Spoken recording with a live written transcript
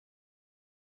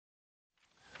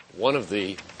One of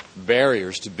the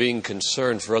barriers to being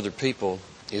concerned for other people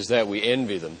is that we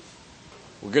envy them.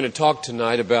 We're going to talk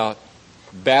tonight about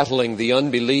battling the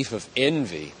unbelief of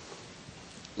envy.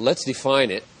 Let's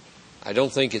define it. I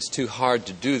don't think it's too hard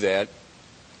to do that.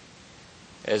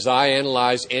 As I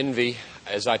analyze envy,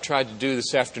 as I tried to do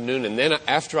this afternoon, and then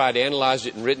after I'd analyzed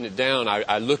it and written it down,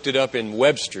 I looked it up in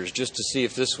Webster's just to see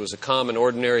if this was a common,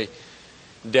 ordinary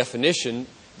definition.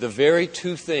 The very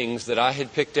two things that I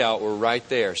had picked out were right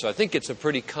there. So I think it's a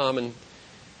pretty common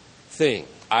thing.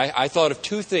 I thought of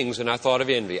two things when I thought of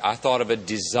envy. I thought of a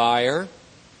desire.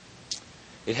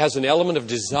 It has an element of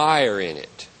desire in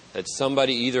it, that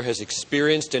somebody either has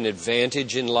experienced an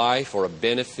advantage in life or a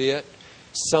benefit.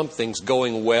 Something's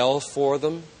going well for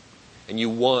them, and you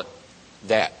want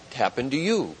that to happen to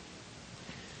you.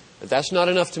 But that's not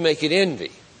enough to make it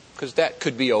envy, because that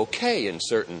could be okay in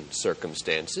certain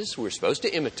circumstances. We're supposed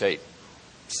to imitate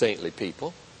saintly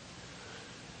people.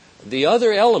 The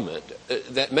other element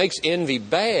that makes envy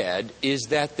bad is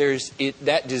that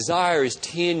that desire is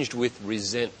tinged with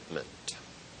resentment.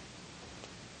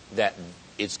 That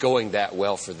it's going that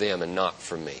well for them and not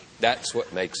for me. That's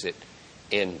what makes it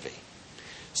envy.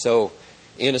 So,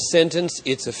 in a sentence,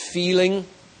 it's a feeling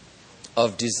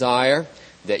of desire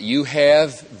that you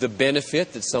have the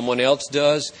benefit that someone else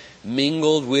does,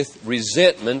 mingled with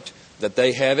resentment that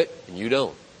they have it and you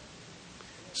don't.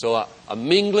 So a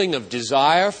mingling of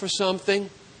desire for something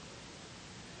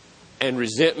and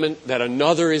resentment that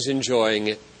another is enjoying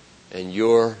it and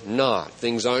you're not.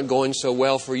 Things aren't going so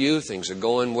well for you, things are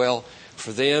going well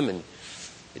for them, and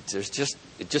it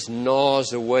just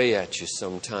gnaws away at you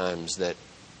sometimes that,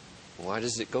 why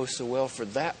does it go so well for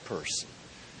that person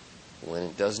when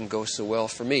it doesn't go so well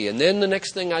for me? And then the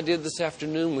next thing I did this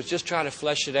afternoon was just try to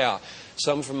flesh it out.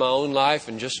 Some from my own life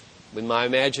and just with my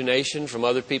imagination from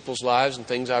other people's lives and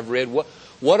things I've read.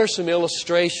 What are some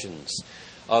illustrations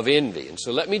of envy? And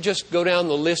so let me just go down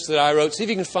the list that I wrote. See if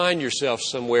you can find yourself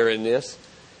somewhere in this.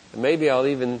 And maybe I'll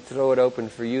even throw it open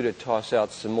for you to toss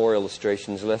out some more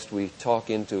illustrations, lest we talk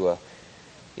into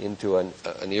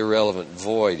an irrelevant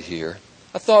void here.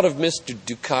 I thought of Mr.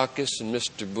 Dukakis and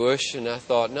Mr. Bush, and I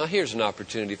thought, now here's an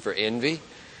opportunity for envy.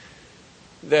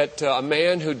 That a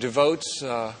man who devotes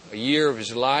a year of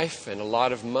his life and a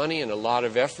lot of money and a lot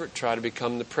of effort try to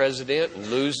become the president and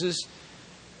loses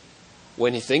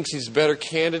when he thinks he's a better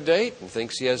candidate and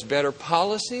thinks he has better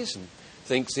policies and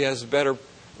thinks he has a better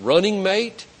running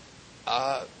mate,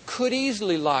 could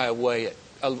easily lie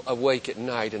awake at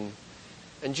night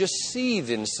and just seethe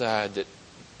inside that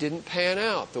didn't pan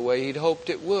out the way he'd hoped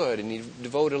it would, and he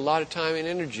devoted a lot of time and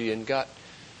energy and got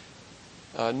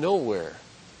nowhere.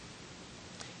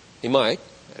 He might.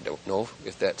 I don't know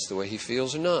if that's the way he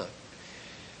feels or not.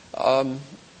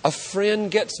 A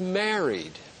friend gets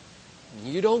married.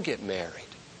 You don't get married.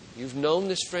 You've known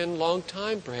this friend a long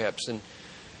time, perhaps, and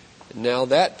now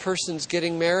that person's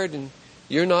getting married and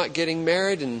you're not getting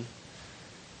married, and you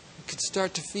could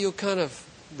start to feel kind of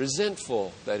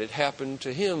resentful that it happened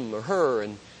to him or her,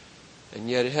 and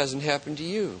yet it hasn't happened to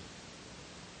you.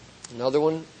 Another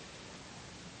one,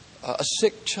 a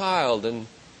sick child, and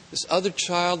this other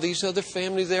child, these other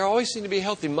families, they always seem to be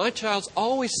healthy. My child's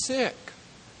always sick.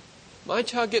 My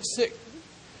child gets sick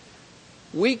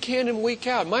week in and week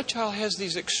out. My child has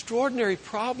these extraordinary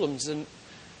problems. And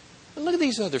look at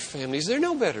these other families. They're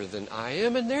no better than I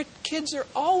am, and their kids are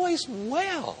always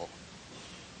well.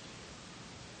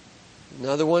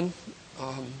 Another one,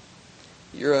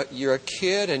 you're a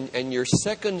kid and you're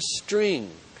second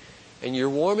string, and you're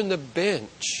warming the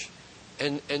bench.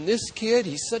 And this kid,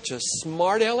 he's such a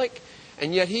smart aleck,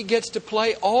 and yet he gets to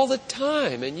play all the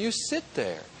time. And you sit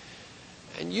there,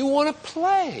 and you want to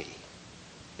play,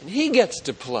 and he gets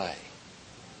to play.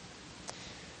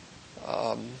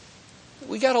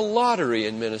 We got a lottery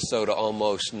in Minnesota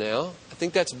almost now. I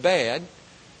think that's bad,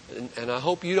 and I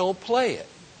hope you don't play it.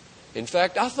 In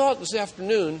fact, I thought this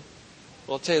afternoon,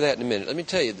 well, I'll tell you that in a minute. Let me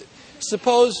tell you that.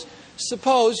 Suppose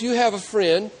you have a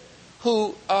friend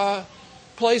who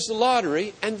plays the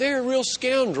lottery, and they're a real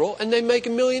scoundrel, and they make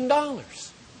 $1 million.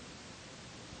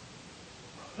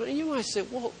 You might say,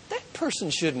 well, that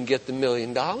person shouldn't get the $1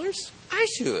 million. I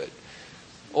should.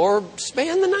 Or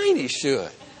Span the 90s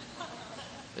should.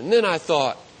 And then I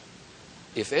thought,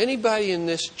 if anybody in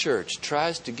this church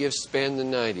tries to give Span the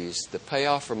 90s the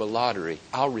payoff from a lottery,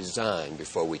 I'll resign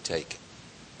before we take it.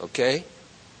 Okay?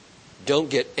 Don't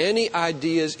get any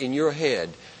ideas in your head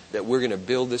that we're going to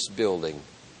build this building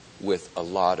with a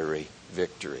lottery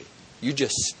victory. You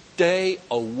just stay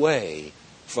away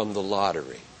from the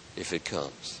lottery if it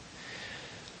comes.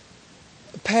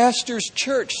 A pastor's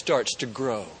church starts to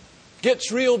grow.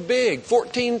 Gets real big,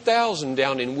 14,000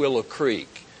 down in Willow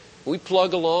Creek. We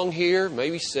plug along here,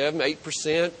 maybe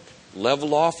 7-8%,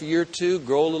 level off a year or two,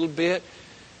 grow a little bit.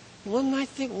 One might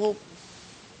think, well,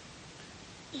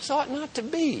 this ought not to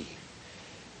be.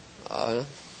 I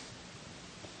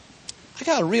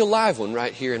got a real live one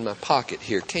right here in my pocket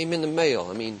here. Came in the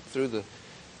mail, through the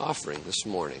offering this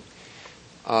morning.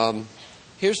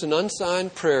 Here's an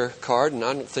unsigned prayer card, and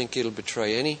I don't think it'll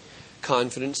betray any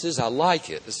confidences. I like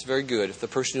it. It's very good. If the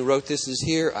person who wrote this is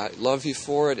here, I love you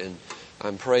for it, and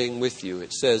I'm praying with you.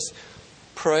 It says,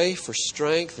 "Pray for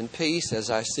strength and peace as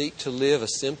I seek to live a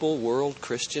simple world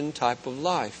Christian type of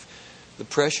life. The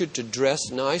pressure to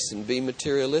dress nice and be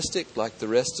materialistic like the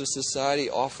rest of society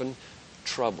often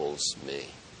troubles me."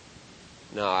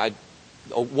 Now,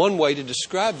 one way to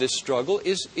describe this struggle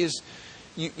is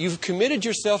you've committed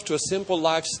yourself to a simple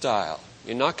lifestyle.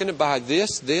 You're not going to buy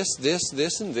this, and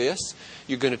this.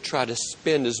 You're going to try to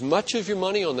spend as much of your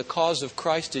money on the cause of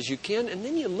Christ as you can. And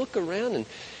then you look around and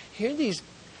hear these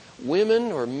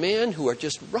women or men who are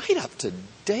just right up to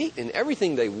date in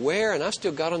everything they wear. And I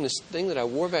still got on this thing that I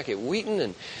wore back at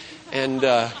Wheaton. And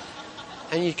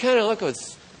you kind of look and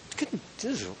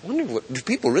wonder, do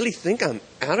people really think I'm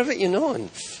out of it,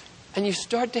 And you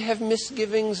start to have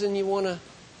misgivings, and you want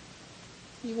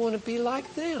to be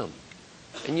like them.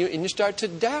 And you start to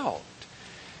doubt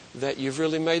that you've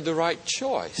really made the right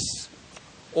choice.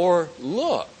 Or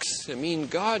looks.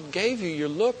 God gave you your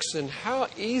looks, and how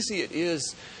easy it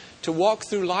is to walk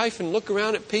through life and look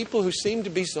around at people who seem to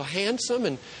be so handsome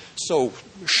and so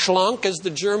schlank, as the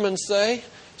Germans say,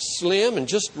 slim and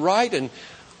just right, and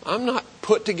I'm not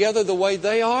put together the way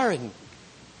they are. And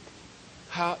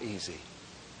how easy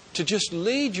to just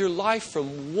lead your life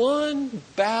from one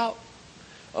bout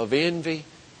of envy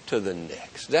to the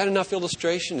next. Is that enough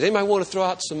illustration? Does anybody want to throw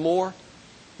out some more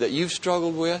that you've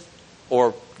struggled with?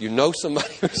 Or you know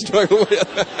somebody who's struggled with?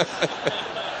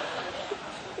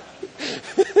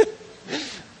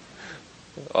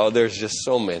 Oh, there's just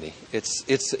so many.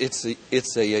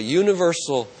 It's a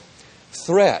universal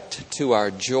threat to our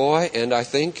joy, and I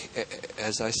think,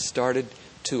 as I started,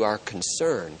 to our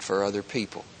concern for other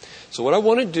people. So what I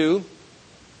want to do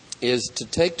is to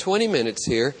take 20 minutes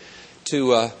here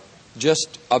to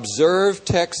just observe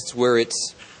texts where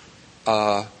it's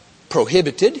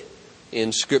prohibited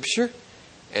in Scripture,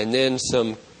 and then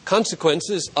some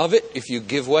consequences of it if you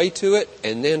give way to it,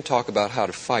 and then talk about how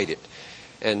to fight it.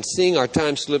 And seeing our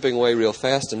time slipping away real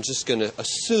fast, I'm just going to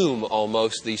assume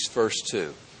almost these first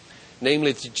two.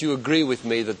 Namely, that you agree with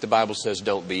me that the Bible says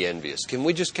don't be envious. Can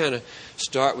we just kind of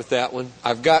start with that one?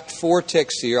 I've got 4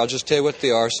 texts here. I'll just tell you what they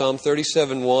are. Psalm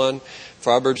 37:1,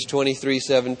 Proverbs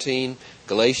 23:17,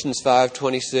 Galatians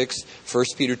 5:26, 1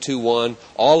 Peter 2:1.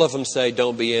 All of them say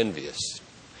don't be envious.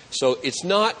 So it's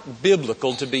not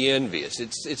biblical to be envious.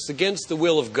 It's against the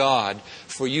will of God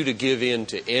for you to give in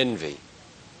to envy.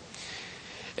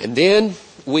 And then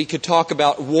we could talk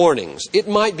about warnings. It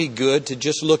might be good to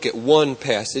just look at one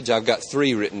passage. I've got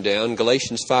 3 written down.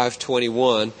 Galatians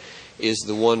 5:21 is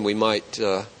the one we might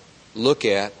look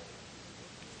at.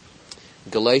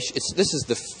 This is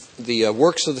the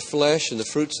works of the flesh and the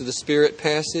fruits of the Spirit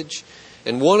passage.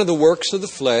 And one of the works of the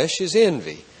flesh is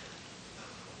envy.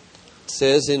 It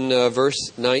says in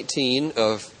verse 19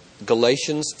 of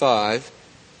Galatians 5,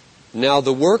 "Now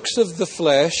the works of the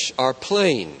flesh are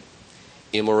plain: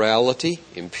 immorality,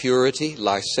 impurity,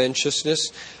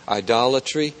 licentiousness,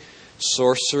 idolatry,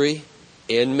 sorcery,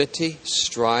 enmity,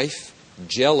 strife,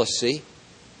 jealousy,"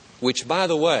 which, by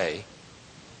the way,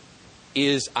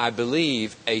 is, I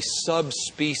believe, a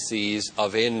subspecies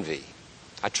of envy.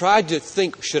 I tried to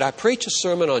think, should I preach a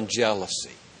sermon on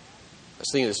jealousy? I was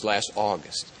thinking this last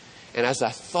August. And as I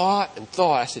thought,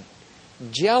 I said,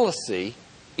 jealousy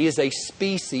is a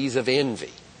species of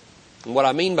envy. And what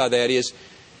I mean by that is,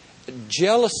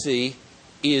 jealousy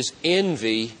is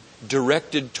envy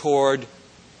directed toward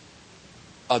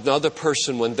another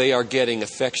person when they are getting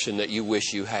affection that you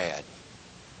wish you had.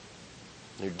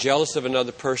 You're jealous of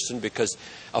another person because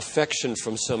affection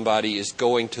from somebody is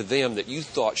going to them that you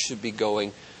thought should be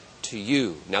going to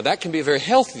you. Now, that can be a very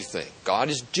healthy thing. God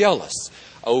is jealous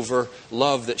over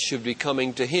love that should be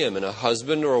coming to Him. And a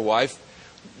husband or a wife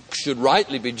should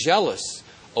rightly be jealous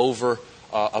over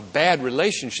a bad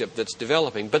relationship that's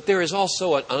developing. But there is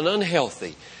also an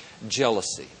unhealthy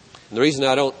jealousy. And the reason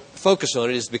I don't focus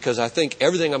on it is because I think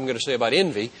everything I'm going to say about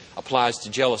envy applies to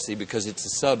jealousy, because it's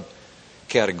a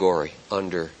subcategory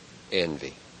under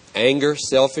envy. Anger,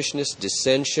 selfishness,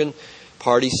 dissension,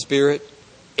 party spirit,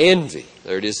 envy.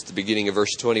 There it is at the beginning of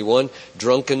verse 21.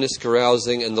 Drunkenness,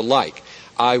 carousing, and the like.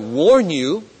 I warn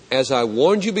you, as I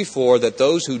warned you before, that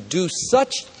those who do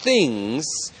such things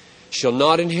shall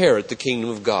not inherit the kingdom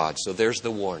of God. So there's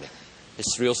the warning.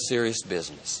 It's real serious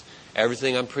business.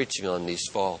 Everything I'm preaching on these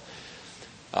fall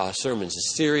sermons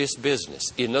is serious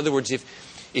business. In other words,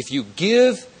 if you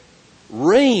give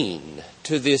rein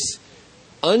to this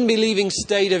unbelieving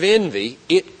state of envy,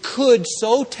 it could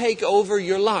so take over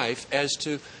your life as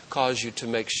to cause you to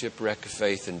make shipwreck of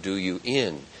faith and do you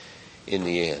in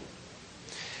the end.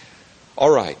 All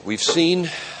right, we've seen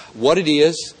what it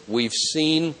is. We've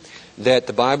seen that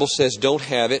the Bible says don't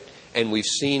have it, and we've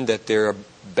seen that there are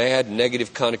bad,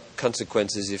 negative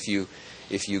consequences if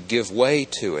you give way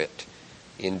to it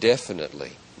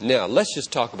indefinitely. Now, let's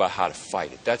just talk about how to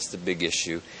fight it. That's the big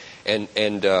issue. And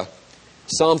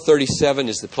Psalm 37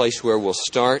 is the place where we'll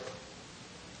start.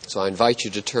 So I invite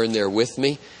you to turn there with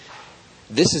me.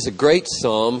 This is a great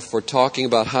psalm for talking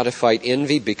about how to fight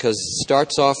envy, because it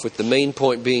starts off with the main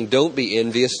point being don't be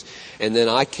envious, and then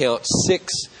I count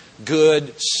 6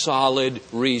 good, solid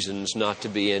reasons not to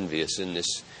be envious in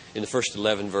the first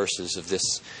 11 verses of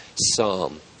this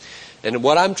psalm. And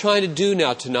what I'm trying to do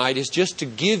now tonight is just to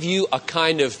give you a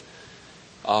kind of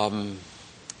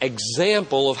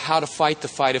example of how to fight the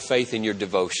fight of faith in your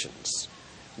devotions.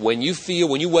 When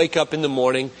you wake up in the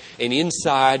morning and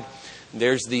inside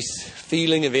there's this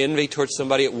feeling of envy towards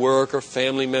somebody at work or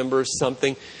family member or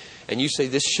something, and you say,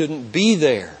 this shouldn't be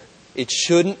there. It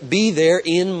shouldn't be there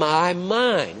in my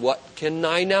mind. What can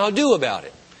I now do about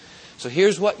it? So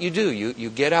here's what you do. You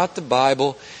get out the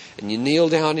Bible and you kneel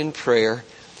down in prayer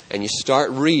and you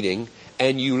start reading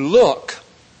and you look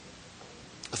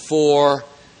for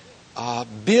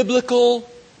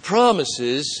biblical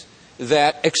promises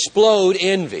that explode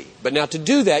envy. But now to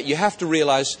do that, you have to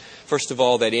realize, first of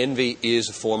all, that envy is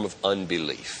a form of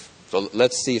unbelief. So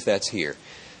let's see if that's here.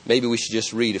 Maybe we should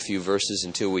just read a few verses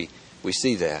until we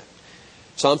see that.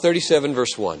 Psalm 37,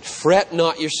 verse 1. Fret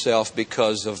not yourself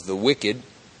because of the wicked.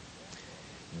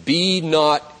 Be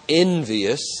not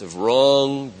envious of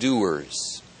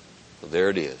wrongdoers. Well,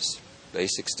 there it is.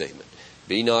 Basic statement.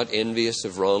 Be not envious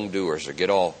of wrongdoers, or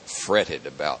get all fretted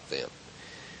about them.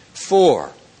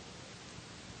 4.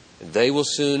 They will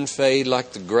soon fade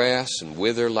like the grass and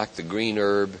wither like the green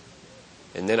herb.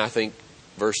 And then I think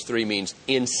verse 3 means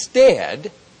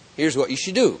instead, here's what you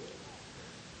should do.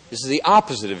 This is the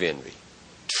opposite of envy.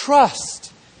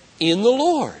 Trust in the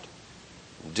Lord.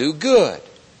 Do good.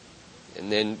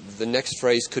 And then the next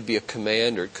phrase could be a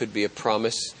command or it could be a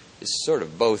promise. It's sort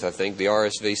of both, I think. The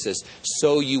RSV says,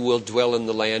 so you will dwell in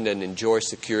the land and enjoy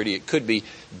security. It could be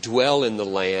dwell in the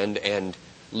land, and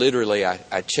literally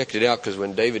I checked it out because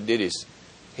when David did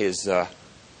his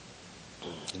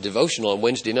devotional on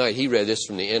Wednesday night, he read this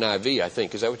from the NIV, I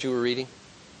think. Is that what you were reading?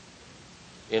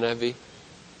 NIV?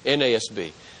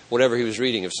 NASB. Whatever he was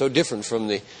reading. It was so different from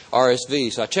the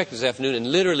RSV. So I checked this afternoon,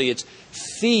 and literally it's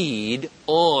feed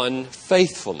on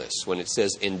faithfulness when it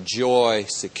says enjoy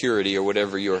security or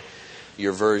whatever your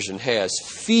version has.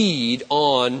 Feed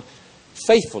on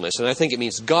faithfulness. And I think it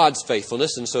means God's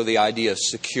faithfulness, and so the idea of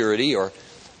security or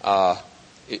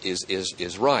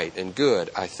is right and good,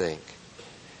 I think.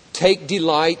 Take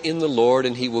delight in the Lord,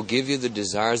 and He will give you the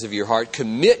desires of your heart.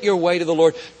 Commit your way to the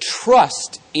Lord.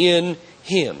 Trust in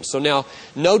Him. So now,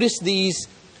 notice these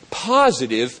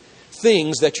positive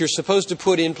things that you're supposed to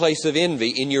put in place of envy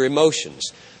in your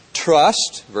emotions.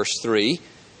 Trust, verse 3.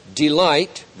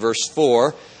 Delight, verse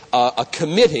 4. A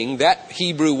committing, that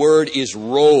Hebrew word is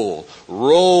roll.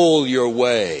 Roll your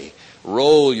way.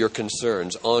 Roll your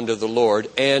concerns onto the Lord.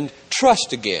 And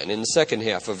trust again in the second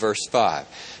half of verse 5.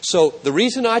 So the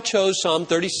reason I chose Psalm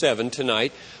 37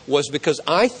 tonight was because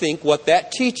I think what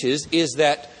that teaches is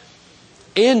that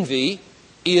envy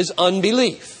is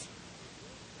unbelief,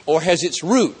 or has its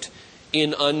root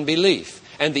in unbelief.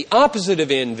 And the opposite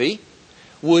of envy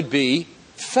would be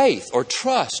faith or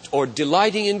trust or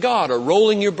delighting in God or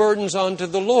rolling your burdens onto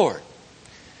the Lord.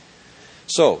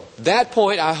 So that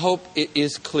point, I hope it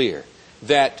is clear,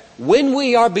 that when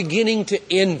we are beginning to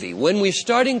envy, when we're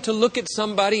starting to look at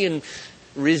somebody and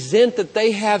resent that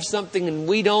they have something and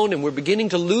we don't, and we're beginning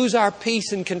to lose our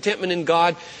peace and contentment in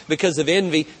God because of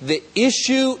envy, the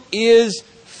issue is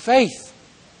faith.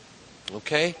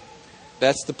 Okay?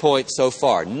 That's the point so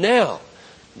far. Now,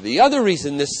 the other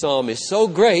reason this psalm is so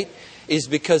great is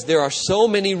because there are so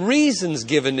many reasons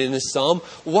given in this psalm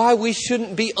why we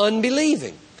shouldn't be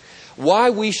unbelieving. Why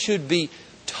we should be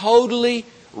totally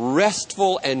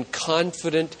restful and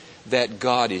confident that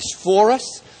God is for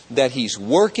us, that He's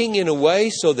working in a way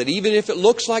so that even if it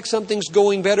looks like something's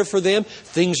going better for them,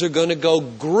 things are going to go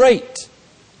great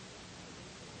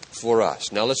for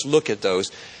us. Now let's look at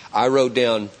those. I wrote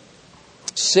down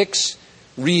 6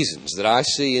 reasons that I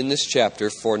see in this chapter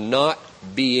for not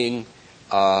being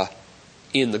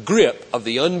in the grip of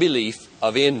the unbelief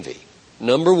of envy.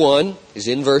 Number one is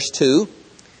in verse 2.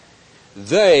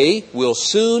 They will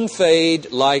soon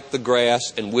fade like the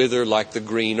grass and wither like the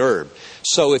green herb.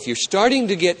 So if you're starting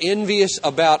to get envious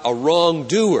about a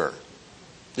wrongdoer,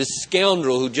 this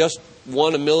scoundrel who just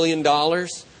won $1 million,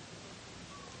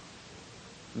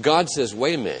 God says,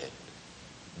 wait a minute,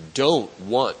 don't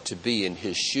want to be in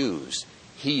his shoes.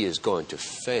 He is going to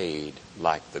fade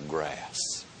like the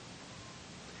grass.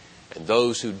 And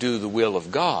those who do the will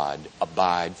of God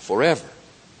abide forever.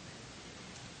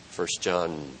 1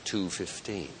 John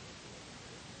 2:15.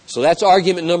 So that's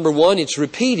argument number one. It's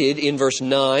repeated in verse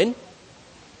 9.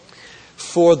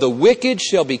 For the wicked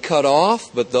shall be cut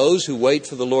off, but those who wait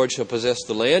for the Lord shall possess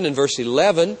the land. In verse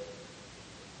 10.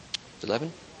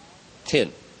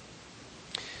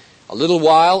 A little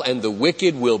while, and the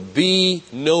wicked will be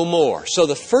no more. So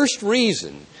the first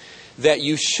reason that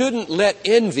you shouldn't let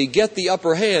envy get the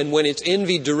upper hand when it's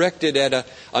envy directed at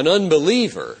an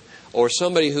unbeliever or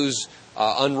somebody who's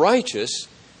unrighteous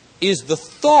is the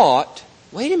thought,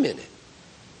 wait a minute,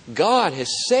 God has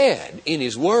said in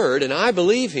His Word, and I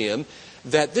believe Him,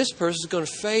 that this person is going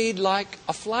to fade like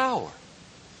a flower.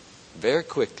 Very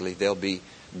quickly they'll be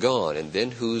gone, and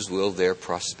then whose will their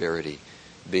prosperity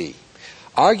be?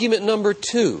 Argument number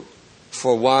two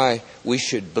for why we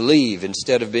should believe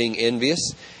instead of being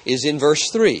envious is in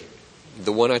verse 3,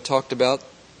 the one I talked about.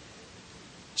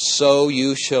 So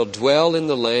you shall dwell in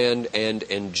the land and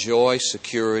enjoy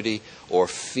security or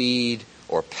feed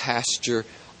or pasture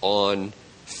on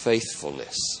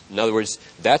faithfulness. In other words,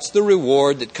 that's the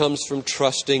reward that comes from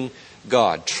trusting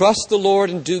God. Trust the Lord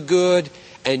and do good,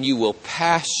 and you will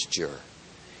pasture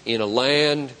in a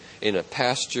land, in a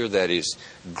pasture that is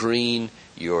green.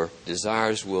 Your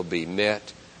desires will be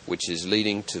met, which is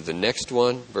leading to the next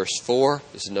one, verse 4.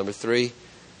 This is number 3.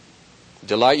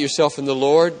 Delight yourself in the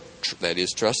Lord, that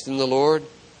is, trust in the Lord,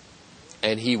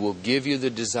 and He will give you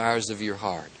the desires of your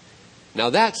heart.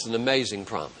 Now that's an amazing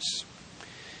promise,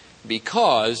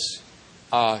 because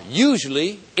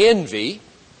usually envy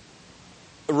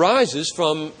arises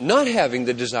from not having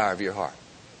the desire of your heart.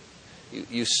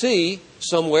 You see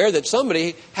somewhere that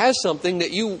somebody has something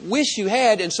that you wish you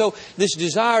had, and so this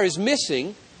desire is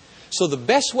missing. So the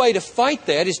best way to fight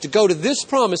that is to go to this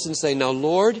promise and say, now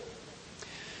Lord,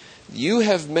 you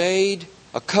have made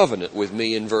a covenant with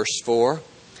me in verse 4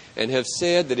 and have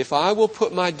said that if I will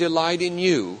put my delight in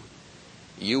you,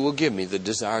 you will give me the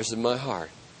desires of my heart.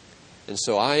 And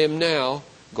so I am now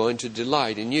going to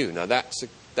delight in you. Now that's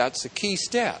a key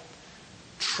step.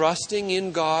 Trusting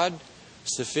in God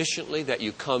sufficiently that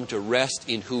you come to rest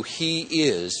in who He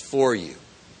is for you.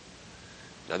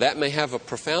 Now that may have a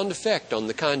profound effect on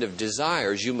the kind of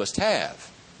desires you must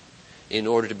have in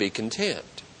order to be content.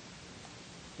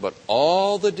 But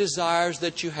all the desires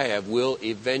that you have will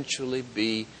eventually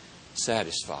be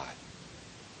satisfied.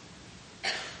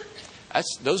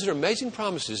 Those are amazing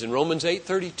promises. In Romans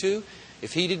 8:32,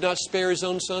 if He did not spare His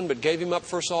own Son, but gave Him up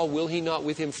for us all, will He not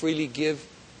with Him freely give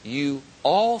you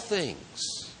all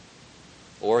things?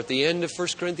 Or at the end of 1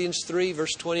 Corinthians 3,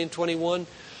 verse 20 and 21,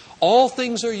 all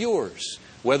things are yours,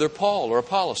 whether Paul or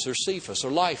Apollos or Cephas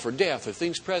or life or death or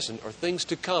things present or things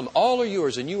to come. All are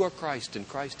yours, and you are Christ, and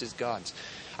Christ is God's.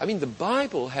 I mean, the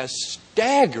Bible has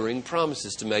staggering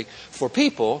promises to make for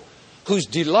people whose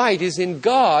delight is in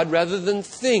God rather than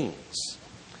things.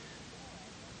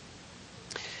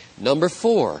 Number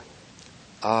 4,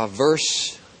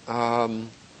 verse 5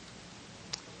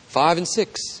 and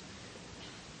 6.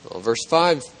 Well, verse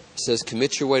 5 says,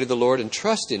 commit your way to the Lord and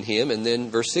trust in Him. And then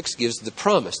verse 6 gives the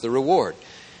promise, the reward.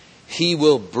 He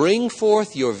will bring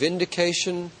forth your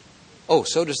vindication. Oh,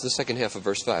 so does the second half of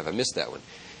verse 5. I missed that one.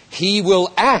 He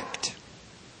will act.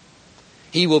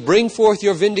 He will bring forth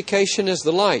your vindication as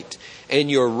the light and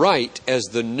your right as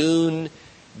the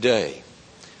noonday.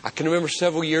 I can remember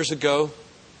several years ago,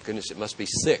 goodness, it must be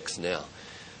 6 now,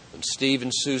 when Steve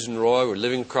and Susan Roy were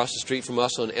living across the street from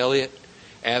us on Elliott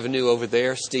Avenue over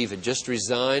there. Steve had just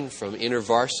resigned from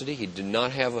InterVarsity. He did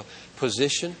not have a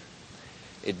position.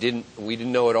 We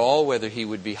didn't know at all whether he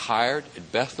would be hired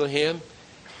at Bethlehem.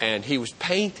 And he was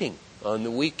painting on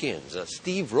the weekends.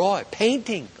 Steve Roy,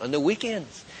 painting on the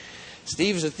weekends.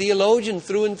 Steve is a theologian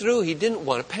through and through. He didn't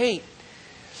want to paint.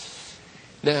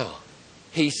 Now,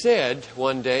 he said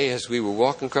one day as we were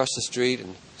walking across the street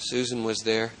and Susan was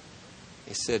there,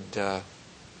 he said,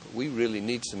 we really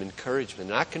need some encouragement.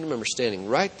 And I can remember standing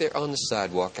right there on the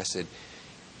sidewalk. I said,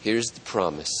 here's the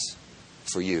promise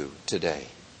for you today.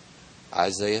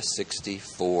 Isaiah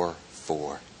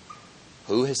 64:4.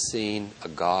 Who has seen a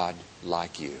God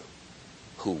like you?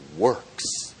 who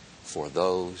works for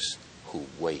those who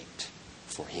wait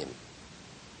for Him.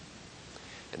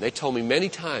 And they told me many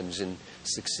times in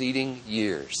succeeding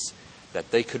years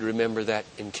that they could remember that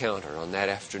encounter on that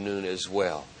afternoon as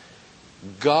well.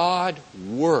 God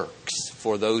works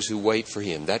for those who wait for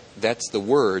Him. That's the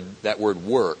word. That word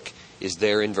work is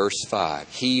there in verse 5.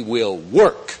 He will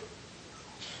work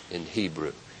in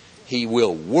Hebrew. He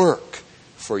will work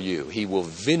for you. He will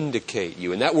vindicate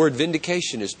you. And that word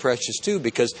vindication is precious too,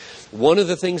 because one of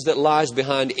the things that lies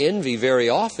behind envy very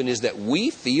often is that we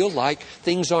feel like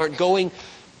things aren't going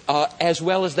as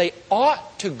well as they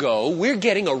ought to go. We're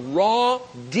getting a raw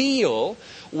deal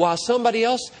while somebody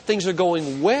else, things are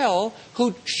going well,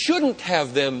 who shouldn't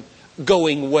have them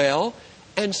going well.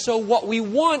 And so what we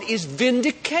want is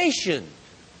vindication.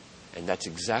 And that's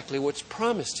exactly what's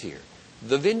promised here.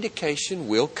 The vindication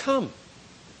will come.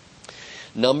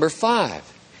 Number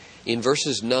 5, in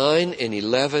verses 9 and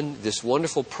 11, this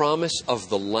wonderful promise of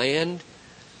the land.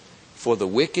 For the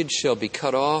wicked shall be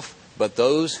cut off, but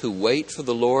those who wait for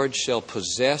the Lord shall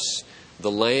possess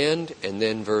the land. And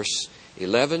then verse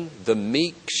 11, the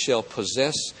meek shall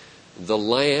possess the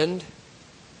land.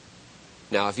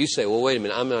 Now, if you say, well, wait a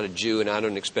minute, I'm not a Jew and I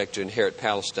don't expect to inherit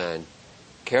Palestine.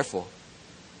 Careful.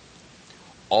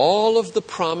 All of the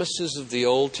promises of the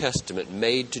Old Testament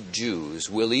made to Jews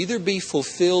will either be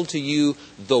fulfilled to you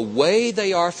the way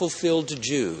they are fulfilled to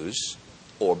Jews,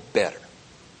 or better.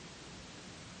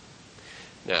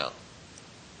 Now,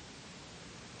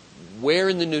 where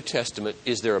in the New Testament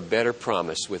is there a better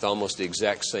promise with almost the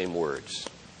exact same words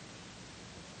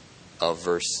of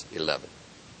verse 11?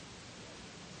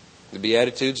 The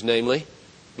Beatitudes, namely,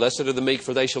 blessed are the meek,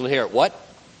 for they shall inherit what?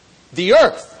 The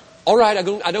earth. All right,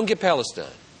 I don't get Palestine.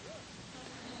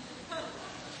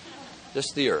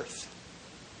 Just the earth.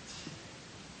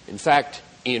 In fact,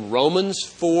 in Romans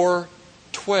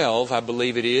 4:12, I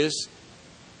believe it is,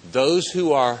 those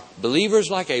who are believers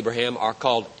like Abraham are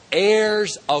called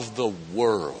heirs of the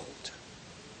world.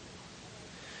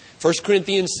 1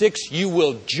 Corinthians 6, you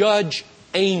will judge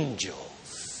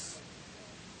angels.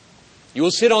 You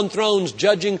will sit on thrones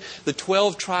judging the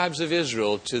 12 tribes of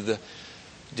Israel to the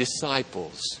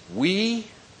disciples. We,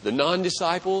 the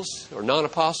non-disciples or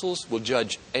non-apostles, will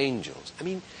judge angels. I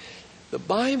mean, the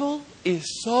Bible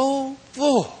is so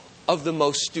full of the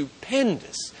most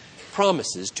stupendous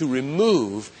promises to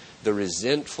remove the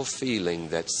resentful feeling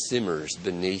that simmers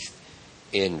beneath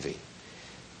envy.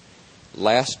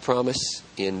 Last promise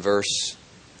in verse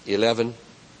 11.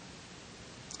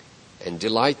 And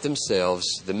delight themselves,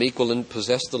 the meek will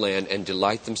possess the land and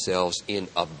delight themselves in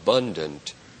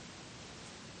abundant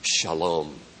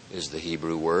shalom is the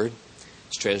Hebrew word.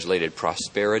 It's translated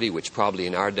prosperity, which probably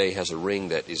in our day has a ring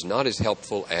that is not as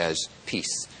helpful as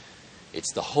peace.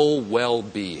 It's the whole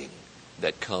well-being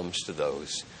that comes to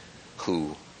those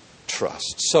who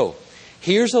trust. So,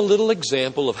 here's a little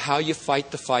example of how you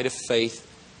fight the fight of faith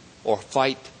or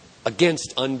fight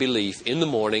against unbelief in the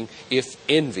morning if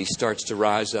envy starts to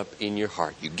rise up in your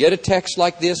heart. You get a text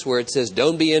like this where it says,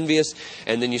 don't be envious,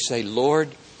 and then you say, Lord,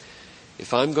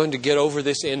 if I'm going to get over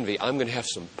this envy, I'm going to have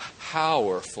some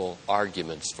powerful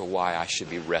arguments for why I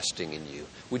should be resting in you.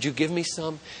 Would you give me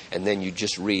some? And then you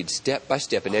just read step by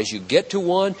step. And as you get to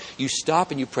one, you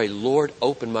stop and you pray, Lord,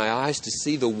 open my eyes to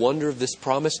see the wonder of this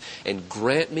promise and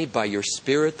grant me by your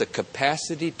Spirit the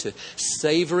capacity to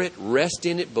savor it, rest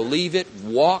in it, believe it,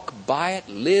 walk by it,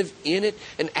 live in it,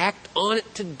 and act on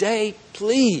it today,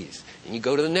 please. And you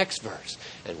go to the next verse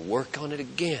and work on it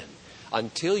again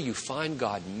until you find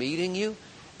God meeting you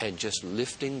and just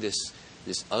lifting this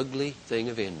ugly thing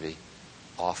of envy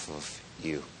off of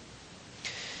you.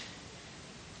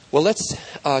 Well, let's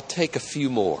take a few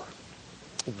more.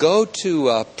 Go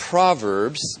to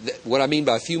Proverbs. What I mean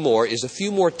by a few more is a few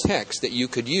more texts that you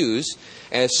could use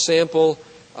as sample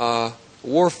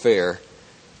warfare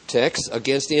texts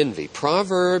against envy.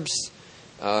 Proverbs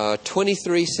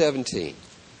 23:17.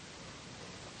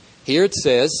 Here it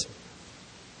says,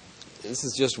 this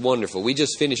is just wonderful. We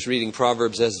just finished reading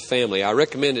Proverbs as a family. I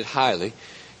recommend it highly,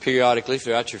 periodically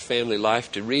throughout your family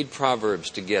life, to read Proverbs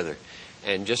together.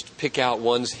 And just pick out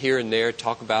ones here and there,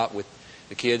 talk about with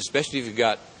the kids, especially if you've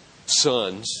got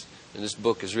sons. And this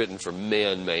book is written for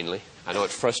men mainly. I know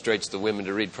it frustrates the women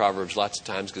to read Proverbs lots of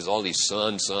times because all these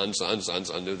sons,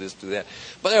 do this, do that.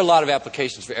 But there are a lot of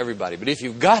applications for everybody. But if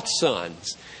you've got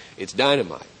sons, it's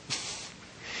dynamite.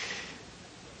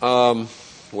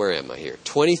 Where am I here?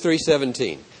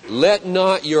 23:17. Let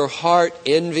not your heart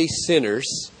envy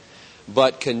sinners,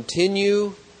 but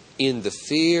continue in the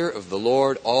fear of the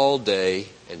Lord all day.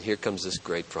 And here comes this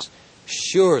great promise.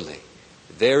 Surely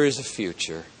there is a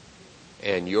future,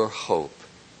 and your hope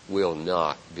will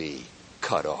not be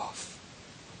cut off.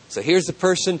 So here's a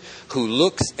person who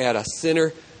looks at a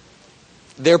sinner.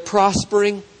 They're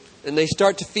prospering, and they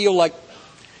start to feel like,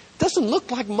 doesn't look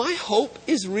like my hope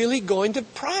is really going to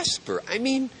prosper. I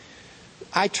mean,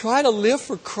 I try to live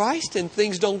for Christ and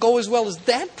things don't go as well as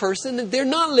that person, and they're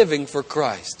not living for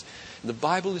Christ. The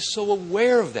Bible is so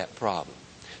aware of that problem.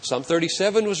 Psalm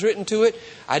 37 was written to it.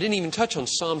 I didn't even touch on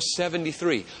Psalm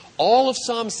 73. All of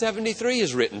Psalm 73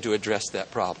 is written to address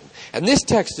that problem. And this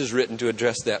text is written to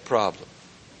address that problem.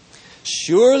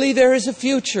 Surely there is a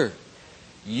future.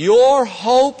 Your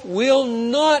hope will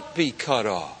not be cut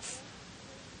off.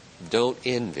 Don't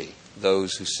envy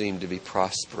those who seem to be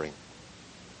prospering.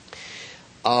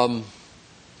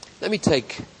 Let me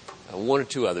take one or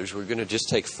two others. We're going to just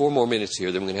take 4 more minutes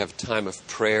here. Then we're going to have a time of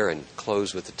prayer and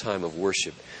close with a time of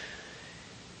worship.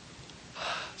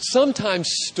 Sometimes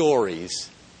stories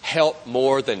help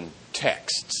more than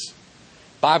texts.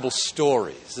 Bible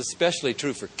stories, especially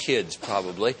true for kids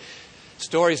probably.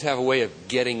 Stories have a way of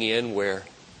getting in where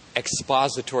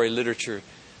expository literature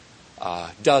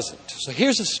doesn't. So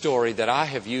here's a story that I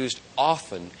have used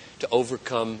often to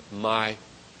overcome my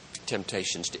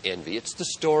temptations to envy. It's the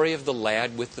story of the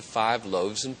lad with the 5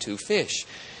 loaves and 2 fish,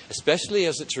 especially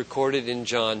as it's recorded in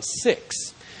John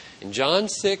 6. In John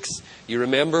 6, you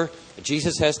remember,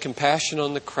 Jesus has compassion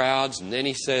on the crowds, and then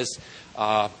he says,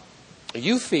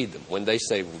 you feed them. When they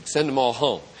say, send them all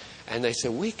home. And they say,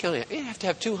 we have to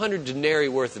have 200 denarii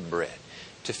worth of bread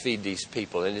to feed these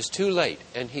people, and it's too late.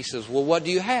 And he says, well, what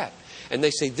do you have? And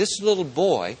they say, this little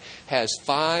boy has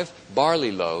 5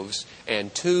 barley loaves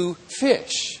and 2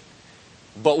 fish.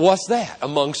 But what's that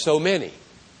among so many?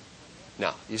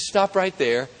 Now, you stop right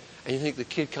there, and you think the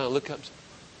kid kind of look up and says,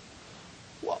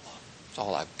 well, that's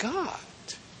all I've got.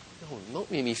 No,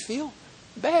 don't make me feel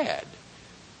bad.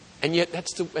 And yet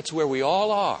that's where we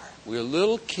all are. We're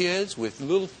little kids with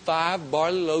little 5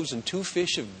 barley loaves and 2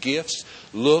 fish of gifts,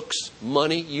 looks,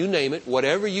 money, you name it,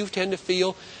 whatever you tend to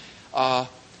feel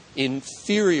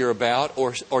inferior about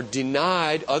or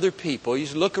denied other people. You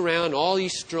look around, all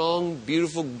these strong,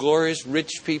 beautiful, glorious,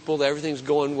 rich people that everything's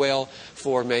going well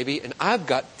for maybe, and I've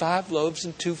got 5 loaves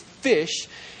and 2 fish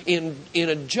in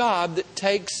a job that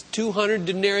takes 200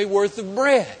 denarii worth of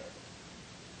bread.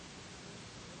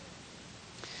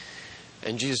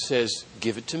 And Jesus says,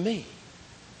 give it to me.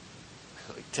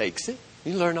 He takes it.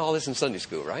 You learn all this in Sunday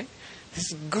school, right?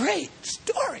 This is a great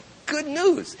story. Good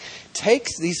news.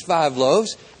 Takes these 5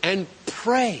 loaves and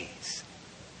prays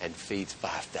and feeds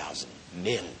 5,000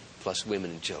 men plus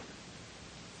women and children.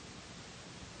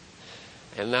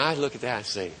 And I look at that and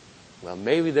say, well,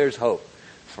 maybe there's hope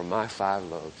for my 5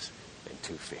 loaves and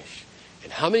 2 fish.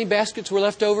 And how many baskets were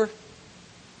left over?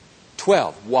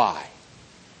 12. Why?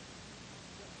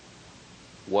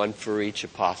 1 for each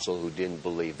apostle who didn't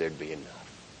believe there'd be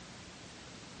enough.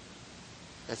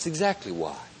 That's exactly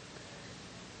why.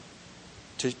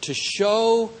 To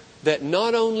show that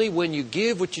not only when you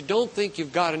give what you don't think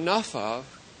you've got enough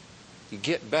of, you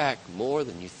get back more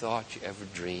than you thought you ever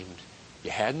dreamed you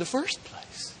had in the first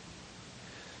place.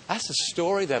 That's a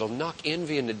story that'll knock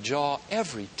envy in the jaw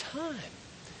every time.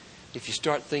 If you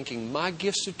start thinking, my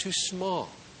gifts are too small.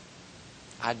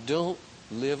 I don't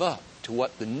live up to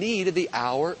what the need of the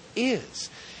hour is.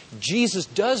 Jesus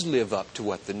does live up to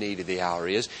what the need of the hour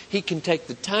is. He can take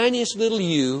the tiniest little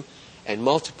you and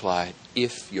multiply it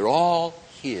if you're all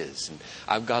His. And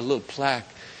I've got a little plaque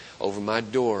over my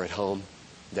door at home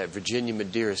that Virginia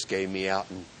Medeiros gave me out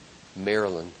in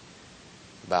Maryland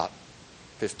about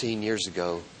 15 years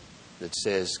ago that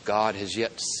says, God has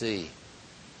yet to see,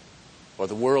 or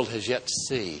the world has yet to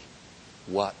see,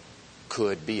 what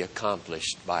could be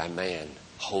accomplished by a man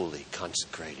wholly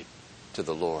consecrated to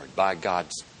the Lord. By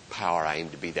God's power, I aim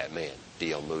to be that man.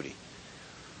 D.L. Moody.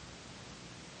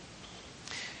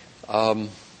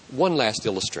 One last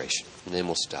illustration, and then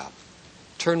we'll stop.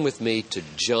 Turn with me to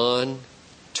John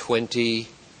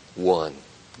 21.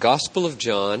 Gospel of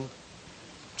John,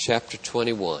 chapter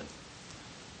 21.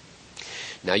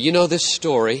 Now, you know this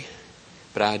story,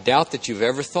 but I doubt that you've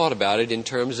ever thought about it in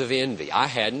terms of envy. I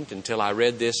hadn't until I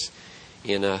read this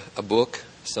in a book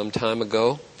some time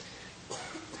ago.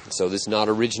 So this is not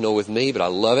original with me, but I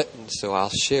love it, and so I'll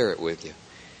share it with you.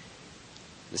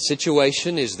 The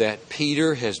situation is that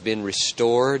Peter has been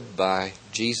restored by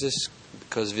Jesus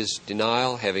because of his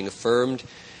denial, having affirmed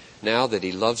now that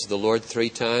he loves the Lord 3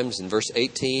 times. In verse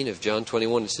 18 of John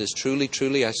 21, it says, Truly,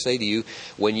 truly, I say to you,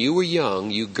 when you were young,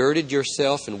 you girded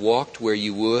yourself and walked where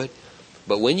you would.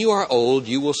 But when you are old,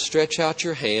 you will stretch out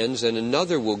your hands, and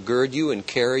another will gird you and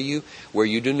carry you where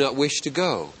you do not wish to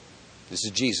go. This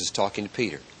is Jesus talking to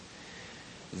Peter.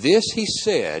 This he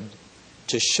said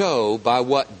to show by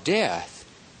what death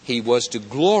he was to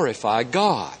glorify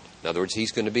God. In other words,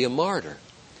 he's going to be a martyr.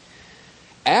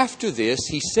 After this,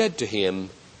 he said to him,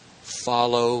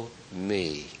 "Follow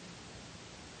me."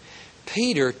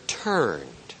 Peter turned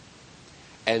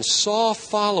and saw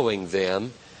following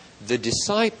them the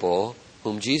disciple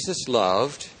whom Jesus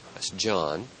loved, that's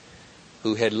John,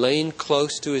 who had lain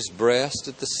close to his breast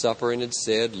at the supper and had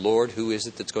said, "Lord, who is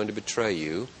it that's going to betray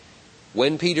you?"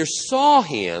 When Peter saw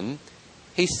him,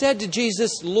 he said to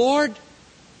Jesus, "Lord,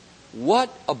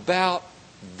 what about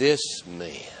this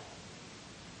man?"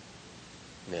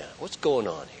 Now, what's going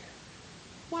on here?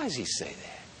 Why does he say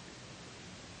that?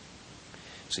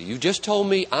 So you just told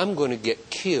me I'm going to get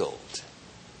killed.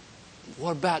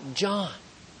 What about John?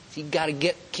 He got to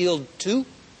get killed too?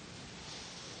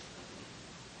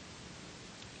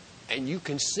 And you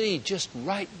can see just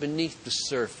right beneath the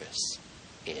surface,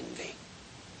 envy.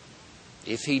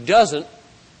 If he doesn't,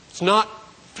 it's not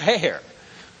fair.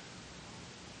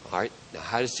 All right, now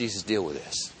how does Jesus deal with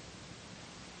this?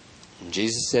 And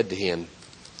Jesus said to him,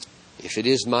 "If it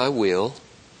is my will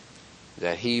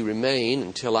that he remain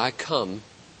until I come,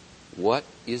 what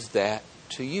is that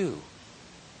to you?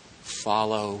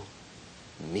 Follow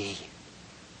me."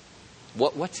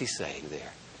 What's he saying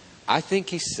there? I think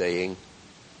he's saying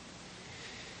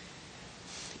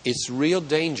it's real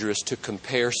dangerous to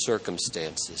compare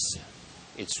circumstances.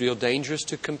 It's real dangerous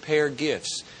to compare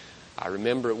gifts. I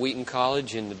remember at Wheaton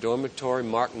College in the dormitory,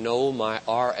 Mark Knoll, my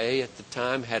RA at the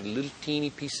time, had a little teeny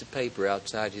piece of paper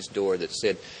outside his door that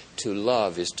said, "To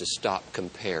love is to stop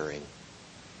comparing."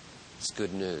 It's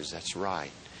good news. That's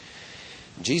right.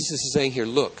 Jesus is saying here,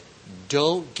 look,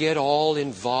 don't get all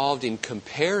involved in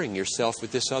comparing yourself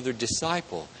with this other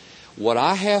disciple. What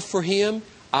I have for him,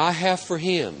 I have for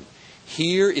him.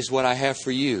 Here is what I have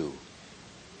for you.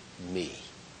 Me.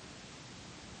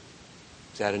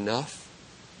 Is that enough?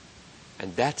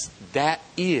 And that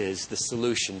is the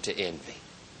solution to envy.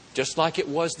 Just like it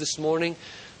was this morning,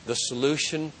 the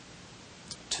solution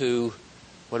to,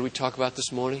 what did we talk about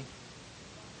this morning?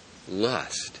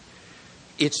 Lust.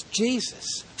 It's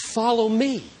Jesus. Follow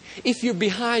me. If you're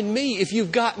behind me, if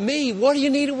you've got me, what do you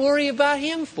need to worry about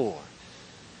him for?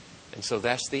 And so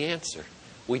that's the answer.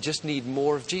 We just need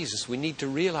more of Jesus. We need to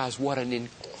realize what an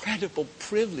incredible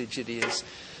privilege it is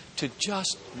to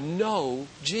just know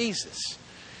Jesus.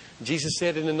 Jesus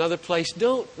said in another place,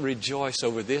 don't rejoice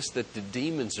over this, that the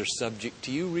demons are subject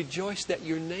to you. Rejoice that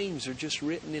your names are just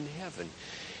written in heaven.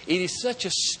 It is such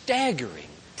a staggering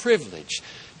privilege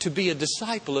to be a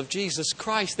disciple of Jesus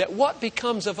Christ that what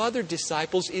becomes of other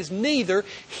disciples is neither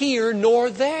here nor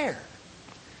there.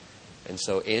 And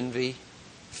so envy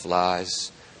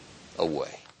flies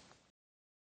away.